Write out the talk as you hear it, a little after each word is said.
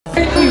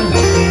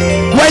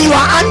you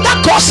are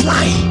under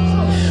coastline,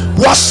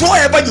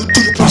 whatsoever you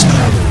do, you prosper.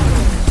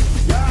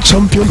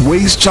 Champion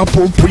Ways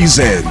Chapel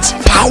presents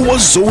Power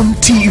Zone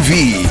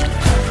TV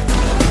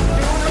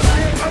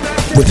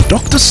with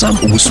Dr. Sam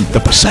Owusu, the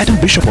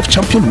presiding bishop of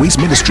Champion Ways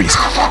Ministries,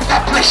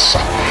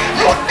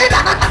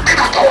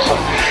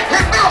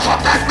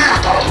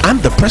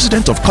 and the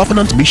president of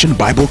Covenant Mission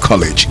Bible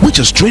College, which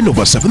has trained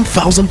over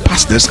 7,000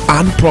 pastors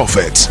and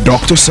prophets.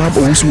 Dr. Sam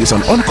Owusu is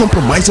an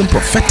uncompromising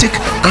prophetic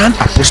and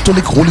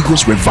apostolic Holy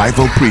Ghost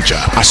revival preacher.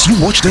 As you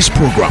watch this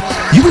program,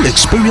 you will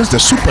experience the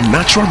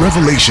supernatural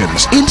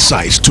revelations,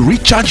 insights to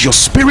recharge your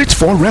spirit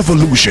for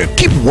revolution.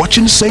 Keep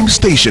watching same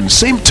station,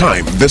 same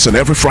time, this and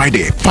every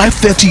Friday,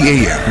 5:30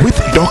 a.m. with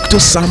Dr.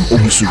 Sam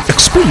Owusu.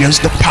 Experience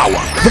the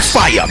power, the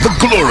fire, the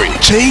glory.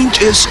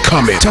 Change is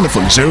coming.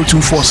 Telephone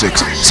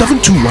 0246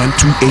 721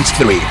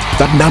 283.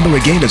 That number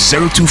again is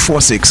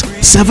 0246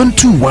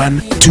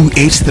 721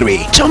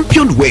 283.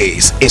 Champion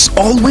Ways is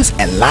always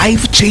a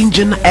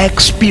life-changing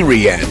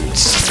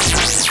experience.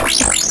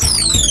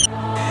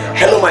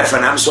 Hello my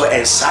friend, I'm so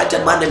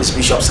excited. My name is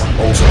Bishop Sam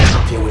Owusu of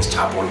Champion Ways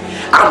Chapel.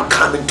 I'm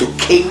coming to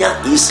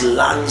Kenya East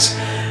Lands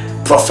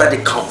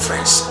Prophetic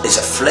Conference. It's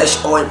a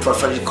flesh oil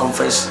prophetic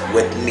conference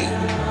with me,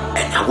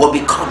 and I will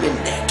be coming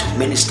there to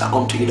minister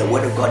unto you the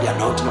word of God, the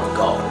anointing of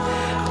God.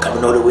 I'm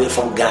coming all the way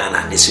from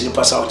Ghana, the senior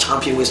pastor of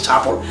Champion Ways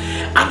Chapel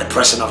and the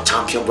president of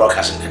Champion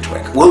Broadcasting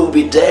Network. We will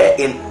be there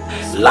in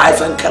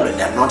live and color.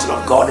 The anointing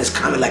of God is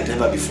coming like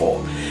never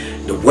before.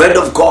 The word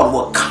of God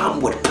will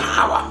come with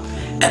power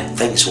and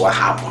things will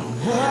happen.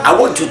 I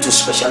want you to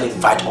specially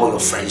invite all your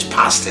friends,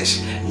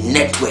 pastors,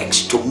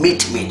 networks to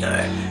meet me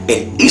there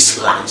in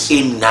East Lands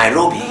in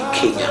Nairobi,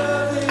 Kenya.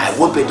 I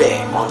will be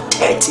there on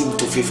 13th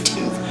to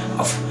 15th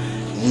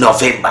of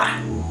November.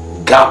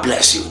 God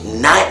bless you.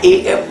 9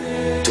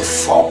 a.m. to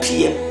 4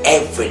 p.m.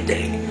 every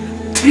day.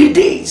 3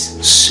 days,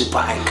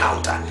 super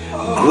encounter.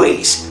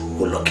 Grace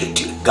will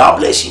locate you. God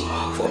bless you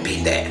for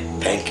being there.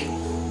 Thank you.